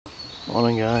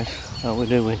Morning guys, how we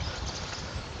doing?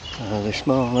 This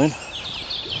morning,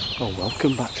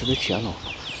 welcome back to the channel.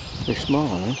 This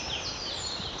morning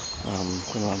I'm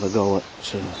going to have a go at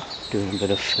doing a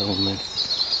bit of filming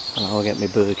and I'll get my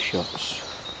bird shots,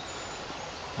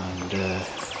 and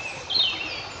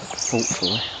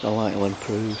hopefully the light will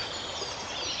improve,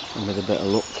 and with a bit of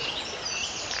luck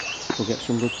we'll get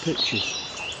some good pictures.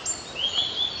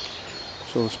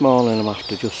 So this morning I'm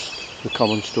after just the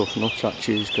common stuff: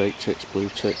 nuthatches, great tits, blue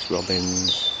tits,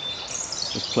 robins.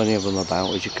 There's plenty of them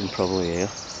about, as you can probably hear.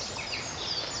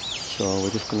 So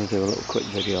we're just going to do a little quick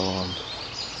video on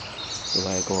the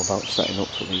way I go about setting up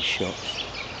for these shots,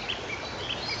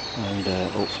 and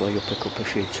hopefully you'll pick up a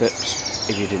few tips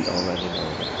if you didn't already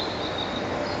know them.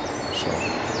 So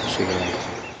see you later.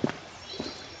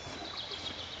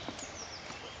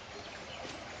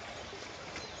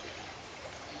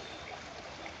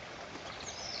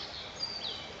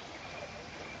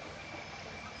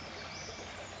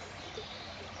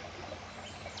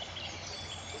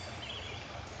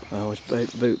 I always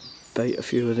bait a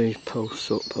few of these posts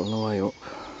up on the way up,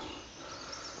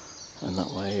 and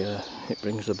that way it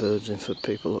brings the birds in for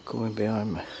people that come in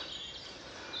behind me.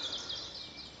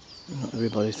 Not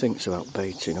everybody thinks about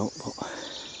baiting up, but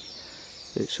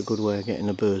it's a good way of getting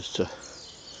the birds to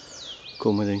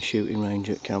come within shooting range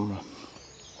at camera.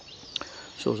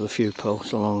 So there's a few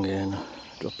posts along here and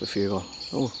drop a few on.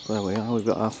 Oh, there we are, we've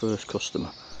got our first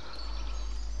customer.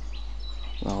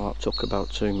 Now that took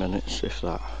about 2 minutes, if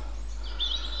that.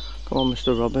 Come on,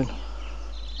 Mr. Robin.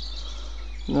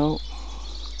 No.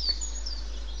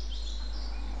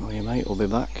 Well, your mate will be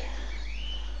back.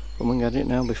 Come and get it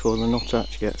now before the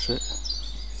nuthatch gets it.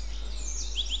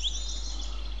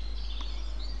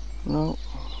 No.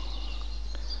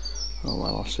 Oh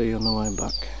well, I'll see you on the way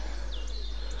back.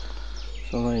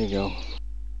 So there you go.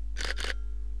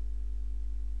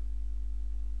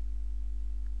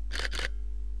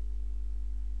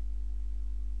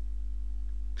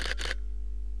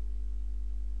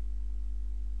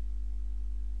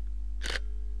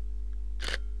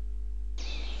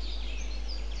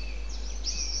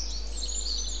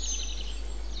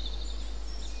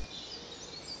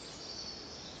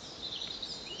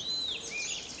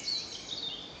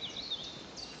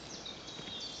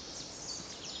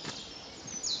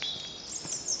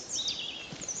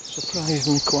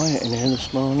 Surprisingly quiet in here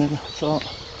this morning. I thought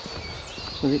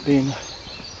with it being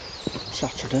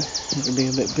Saturday it would be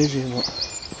a bit busy, but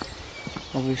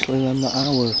obviously them that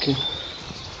are working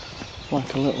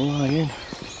like a little lie-in.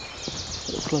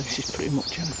 The place is pretty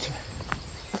much empty.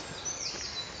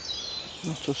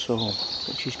 Not a soul,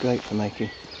 which is great for making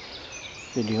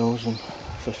videos and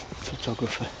for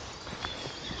photography.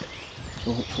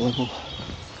 So hopefully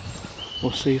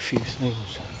we'll see a few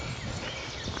things.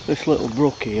 This little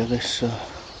brook here, this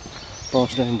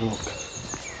Borsdale brook.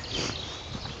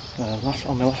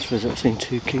 On my last visit I've seen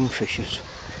 2 kingfishers,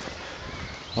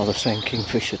 or the same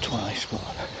kingfisher twice, but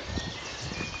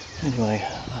anyway,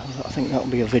 I think that'll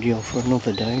be a video for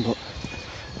another day, but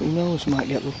who knows, might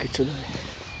get lucky today.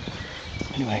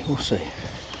 Anyway, we'll see.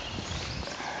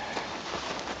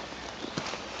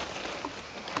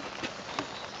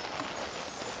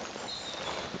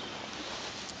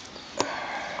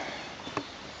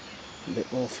 A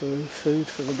bit more food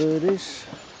for the birdies.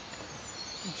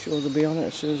 I'm sure they'll be on it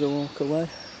as soon as I walk away.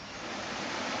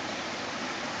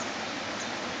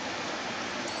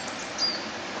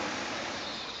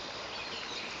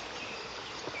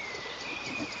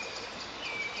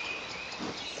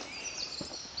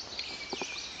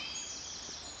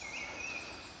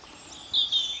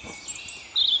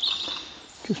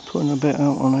 Just putting a bit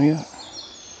out on here.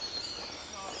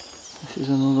 This is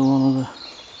another one of the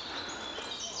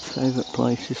favourite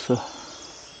places for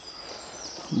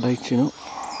baiting up.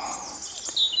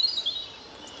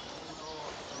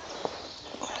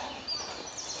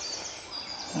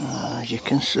 As you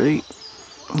can see,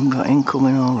 we've got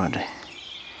incoming already.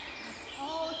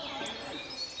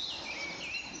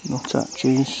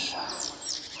 Nuthatches.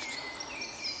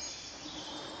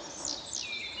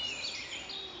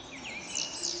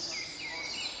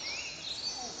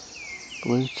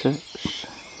 Blue tits.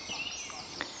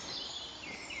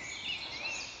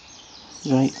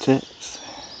 Great tits.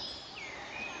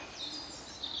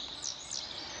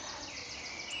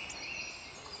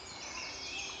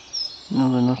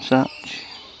 Another nuthatch.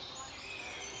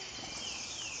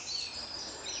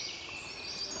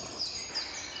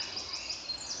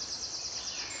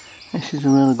 This is a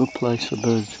really good place for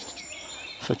bird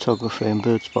photography and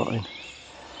bird spotting.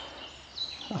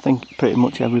 I think pretty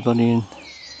much everybody in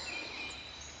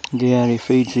the area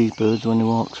feeds these birds when they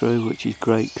walk through, which is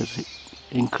great because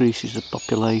increases the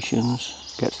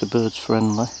populations, gets the birds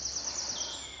friendly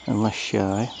and less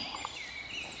shy,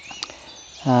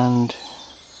 and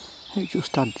it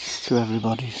just adds to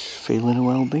everybody's feeling of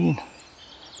well-being.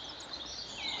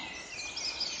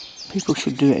 People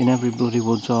should do it in every bloody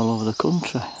woods all over the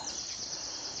country.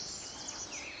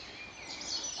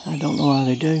 I don't know how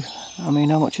they do. I mean,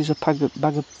 how much is a bag of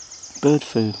bird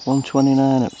food?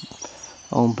 $1.29 at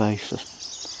home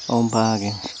basis, home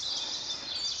bargains.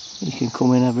 You can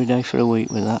come in every day for a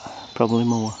week with that, probably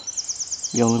more.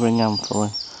 You only bring a handful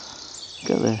in.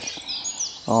 Look at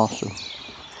this, awesome.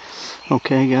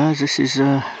 Okay guys, this is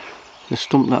the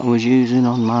stump that I was using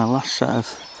on my last set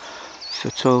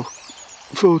of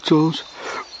photos.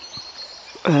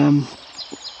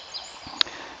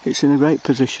 It's in a great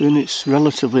position. It's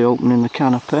relatively open in the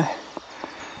canopy,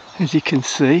 as you can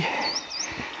see.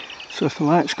 So if the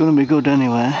light's going to be good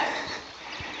anywhere,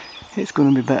 it's going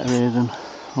to be better here than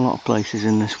a lot of places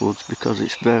in this woods, because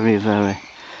it's very, very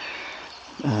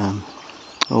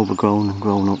overgrown and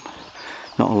grown up.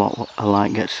 Not a lot of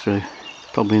light gets through.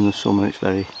 Probably in the summer it's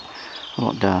a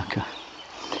lot darker.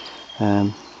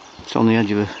 It's on the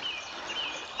edge of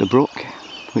the brook,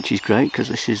 which is great because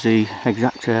this is the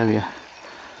exact area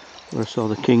where I saw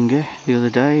the kingie the other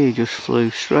day. He just flew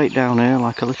straight down here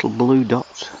like a little blue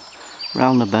dot,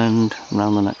 round the bend and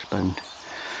round the next bend.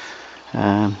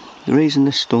 The reason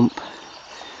this stump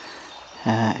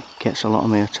gets a lot of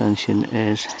my attention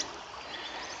is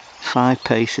 5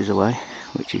 paces away,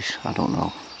 which is, I don't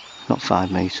know, not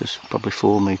 5 metres, probably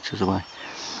 4 metres away.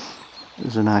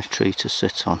 There's a nice tree to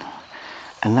sit on,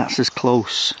 and that's as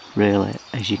close really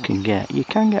as you can get. You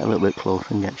can get a little bit closer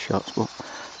and get shots, but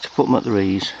to put them at the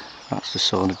rees, that's the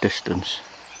sort of distance.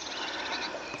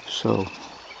 So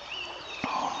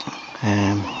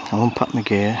I'll unpack my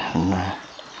gear and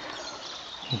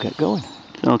we'll get going.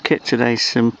 So kit today's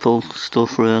simple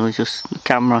stuff really, just the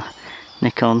camera,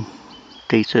 Nikon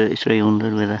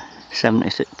D3300 with a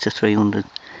 70-300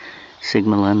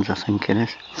 Sigma lens, I think it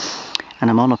is, and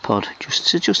a monopod just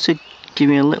to give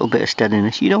me a little bit of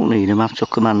steadiness. You don't need them. I've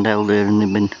took them handheld here and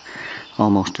they've been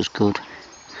almost as good.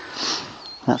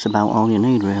 That's about all you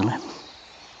need really,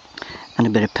 and a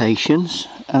bit of patience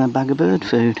and a bag of bird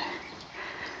food.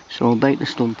 So I'll bait the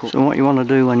stump up. So what you want to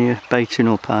do when you're baiting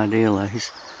up ideally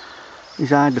is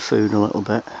hide the food a little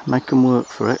bit, make them work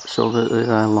for it so that they're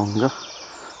there longer.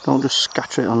 Don't just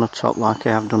scatter it on the top like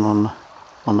I have done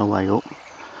on the way up.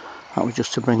 That was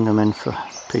just to bring them in for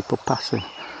people passing.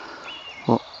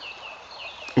 But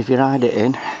if you hide it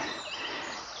in,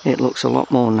 it looks a lot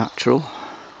more natural.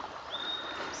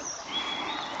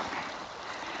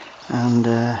 And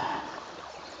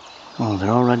oh, they're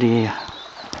already here.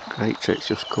 Great tits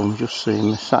just come, just see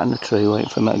me sat in the tree waiting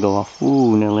for me to go off.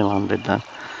 Ooh, nearly landed then.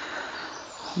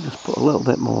 Just put a little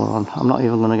bit more on. I'm not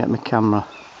even going to get my camera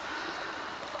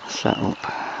set up,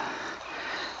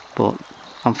 but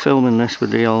I'm filming this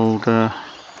with the old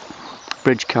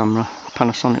bridge camera,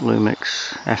 Panasonic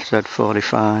Lumix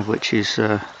FZ45, which is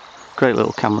a great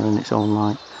little camera in its own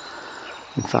right.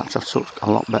 In fact, I've took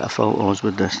a lot better photos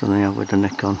with this than I have with the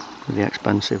Nikon, with the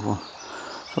expensive one.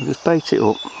 So I'll just bait it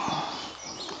up,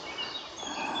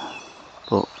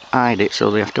 but hide it so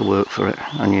they have to work for it,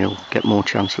 and you'll get more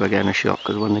chance of getting a shot,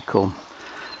 because when they come,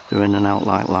 they're in and out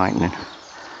like lightning.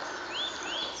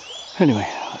 Anyway,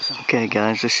 okay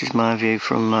guys, this is my view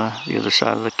from the other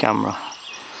side of the camera.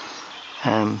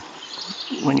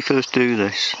 When you first do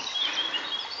this,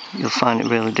 you'll find it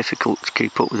really difficult to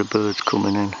keep up with the birds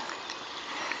coming in.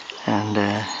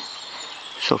 And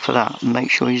so for that, make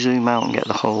sure you zoom out and get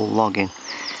the whole log in.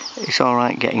 It's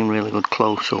alright getting really good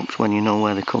close-ups when you know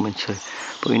where they're coming to,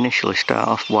 but initially start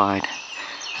off wide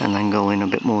and then go in a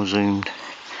bit more zoomed,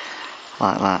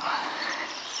 like that.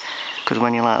 Because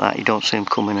when you're like that, you don't see them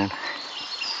coming in.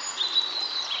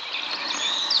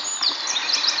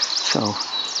 So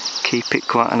keep it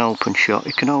quite an open shot.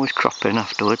 You can always crop in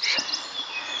afterwards.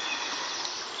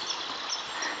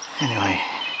 Anyway,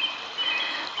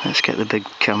 let's get the big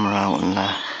camera out and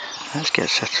let's get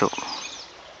set up.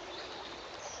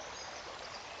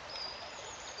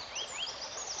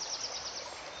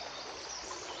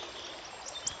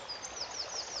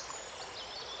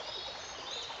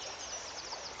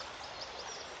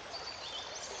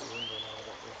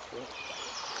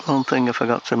 One thing I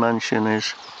forgot to mention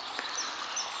is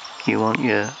you want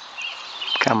your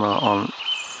camera on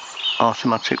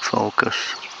automatic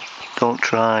focus. Don't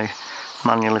try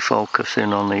manually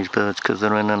focusing on these birds, because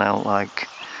they're in and out like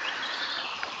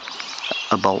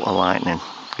a bolt of lightning.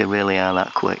 They really are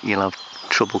that quick. You'll have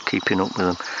trouble keeping up with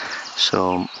them.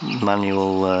 so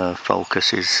manual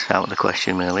focus is out of the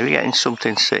question really. We're getting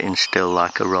something sitting still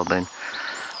like a robin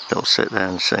that'll sit there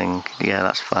and sing, yeah,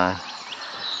 that's fine.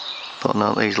 But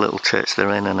not these little tits,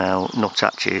 they're in and out,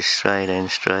 nuthatches, straight in,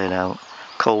 straight out.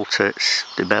 Coal tits,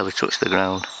 they barely touch the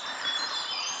ground.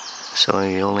 So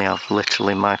you only have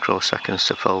literally microseconds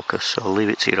to focus, so leave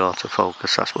it to your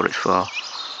autofocus, that's what it's for.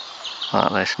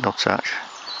 Like this, nuthatch.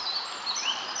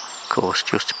 Of course,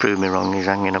 just to prove me wrong, he's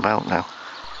hanging about now.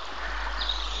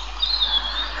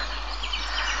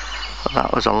 But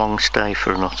that was a long stay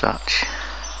for a nuthatch.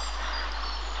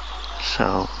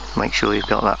 So make sure you've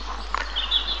got that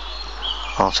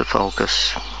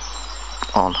autofocus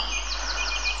on.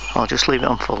 Or just leave it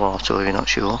on full auto if you're not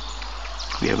sure.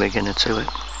 If you're a beginner to it.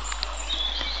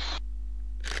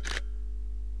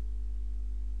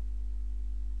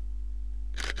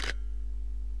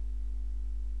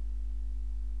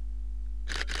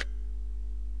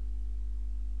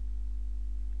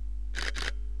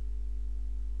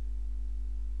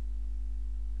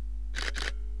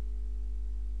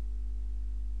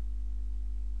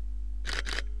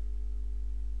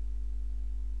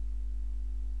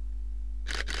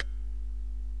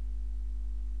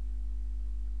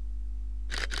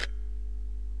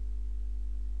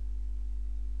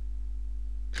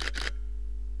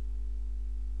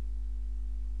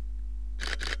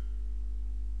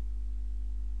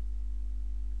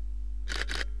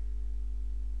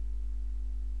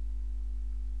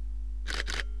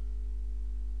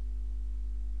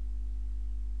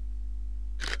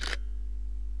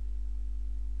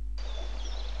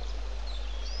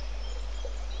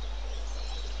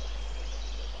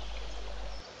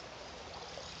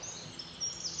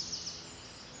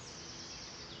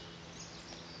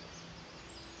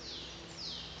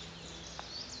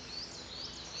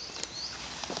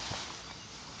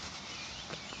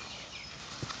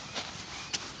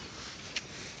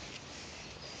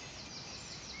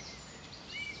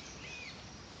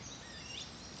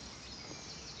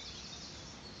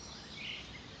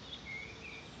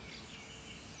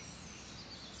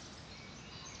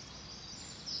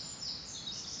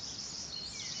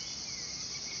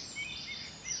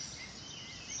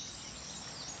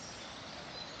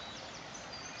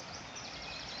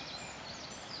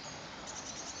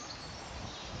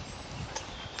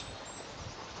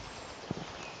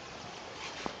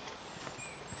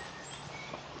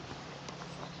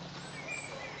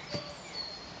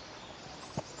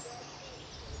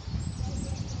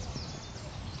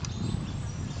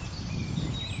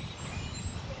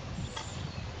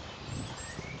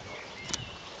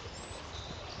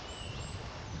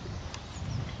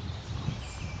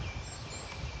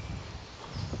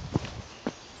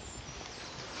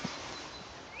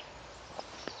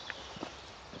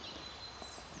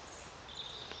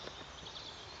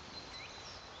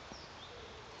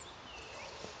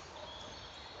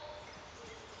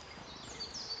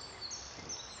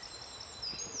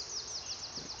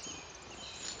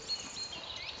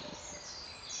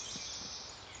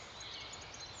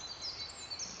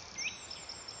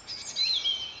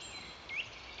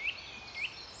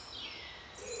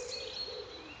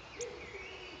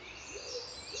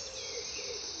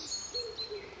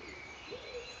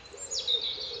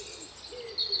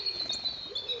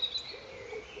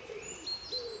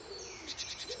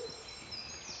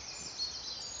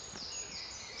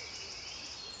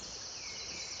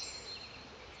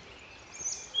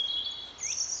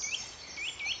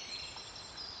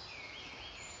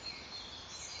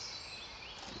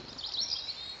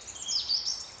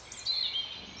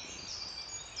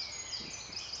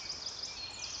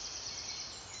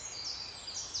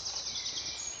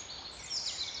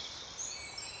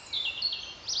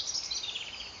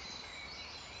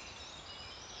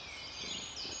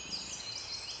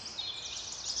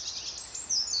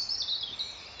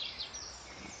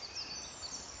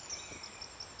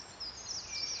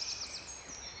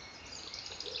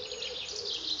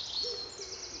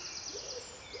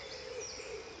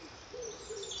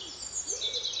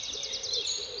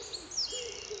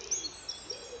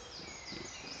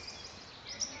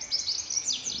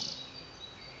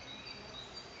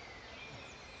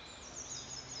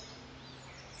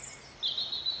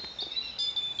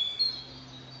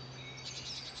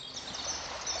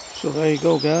 So there you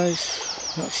go guys,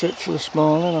 that's it for this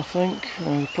morning I think.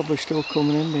 They're probably still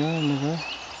coming in behind me there.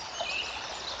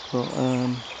 But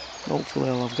hopefully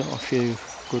I'll have got a few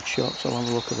good shots. I'll have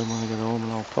a look at them when I get home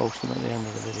and I'll post them at the end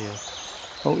of the video.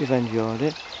 Hope you've enjoyed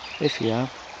it. If you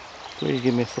have, please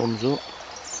give me a thumbs up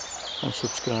and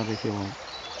subscribe if you want.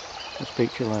 I'll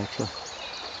speak to you later.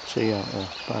 See you out there.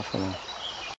 Bye for now.